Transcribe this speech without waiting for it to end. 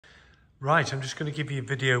Right, I'm just going to give you a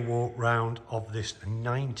video walk round of this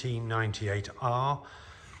 1998R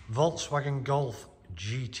Volkswagen Golf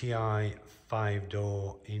GTI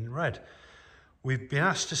 5-door in red. We've been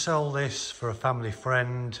asked to sell this for a family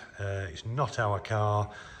friend. It's not our car.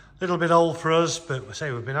 A little bit old for us, but I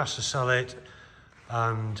say we've been asked to sell it,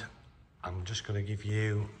 and I'm just going to give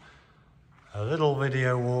you a little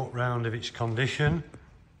video walk round of its condition.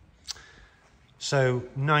 So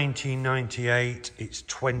 1998, it's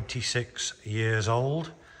 26 years old.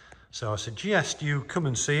 So I suggest you come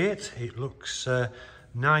and see it. It looks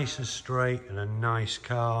nice and straight and a nice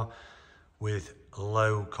car with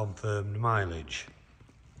low confirmed mileage.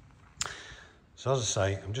 So as I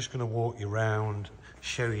say, I'm just going to walk you around,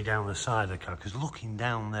 show you down the side of the car, because looking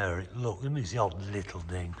down there, look, it's the odd little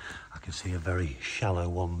ding. I can see a very shallow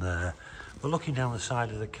one there. But looking down the side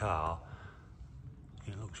of the car,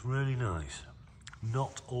 it looks really nice.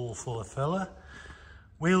 Not all full of filler.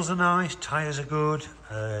 Wheels are nice, tyres are good.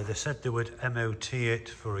 They said they would MOT it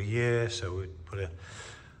for a year, so we'd put a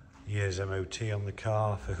year's MOT on the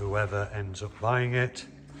car for whoever ends up buying it.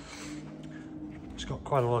 It's got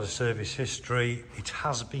quite a lot of service history. It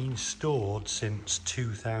has been stored since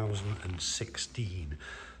 2016.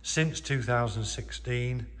 Since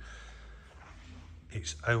 2016,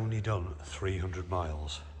 it's only done 300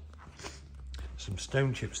 miles. Some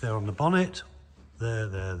stone chips there on the bonnet.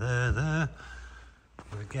 There.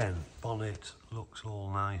 But again, bonnet looks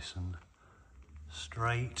all nice and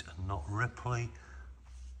straight and not ripply.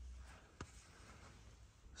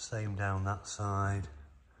 Same down that side.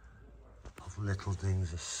 Of little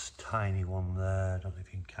dings, a tiny one there. I don't know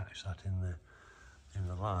if you can catch that in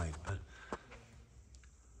the light, but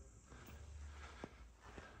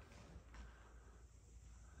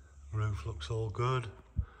roof looks all good.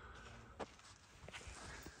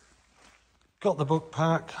 Got the book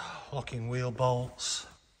pack, locking wheel bolts,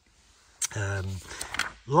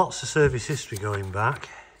 lots of service history going back.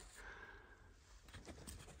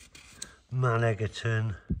 Man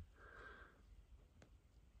Egerton,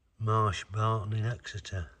 Marsh Barton in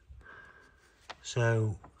Exeter.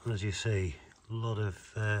 So, as you see, a lot of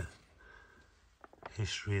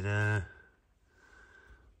history there.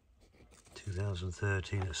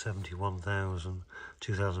 2013 at 71,000,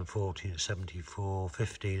 2014 at 74,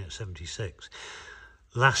 15 at 76.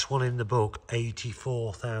 Last one in the book,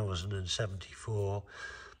 84,074,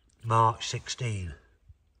 March 16.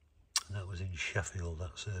 And that was in Sheffield,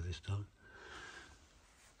 that service done.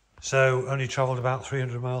 So, only travelled about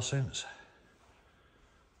 300 miles since.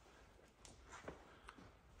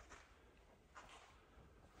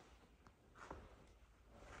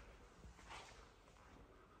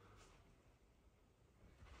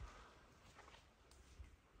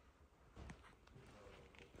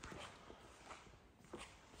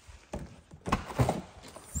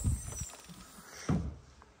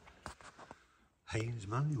 Haynes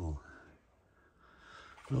manual.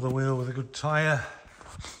 Another wheel with a good tyre.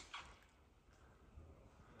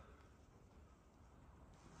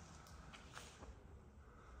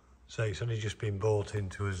 So it's only just been bought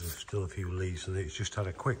into us, there's still a few leaves, and it's just had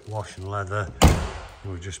a quick wash and leather.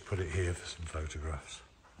 And we've just put it here for some photographs.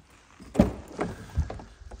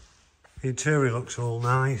 The interior looks all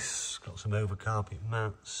nice, got some over carpet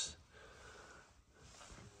mats.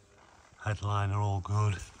 Headliner all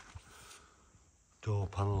good. Door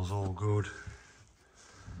panels all good.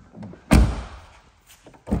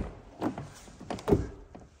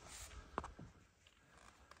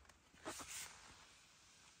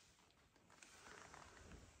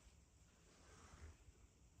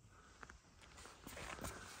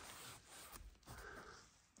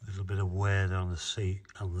 Little bit of wear there on the seat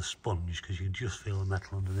and the sponge, because you can just feel the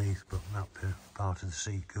metal underneath, but that part of the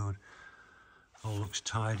seat good. All looks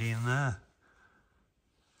tidy in there.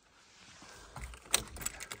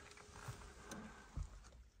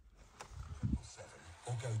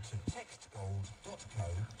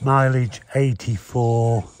 Mileage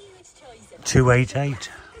 84,288.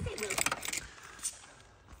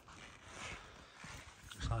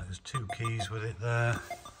 Looks like there's two keys with it there.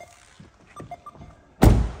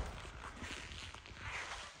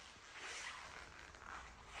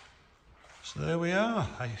 So there we are.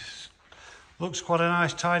 Looks quite a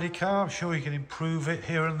nice tidy car. I'm sure you can improve it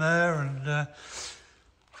here and there, and they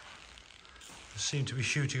seem to be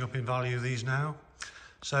shooting up in value these now.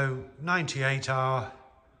 So 98R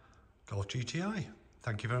Golf GTI.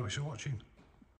 Thank you very much for watching.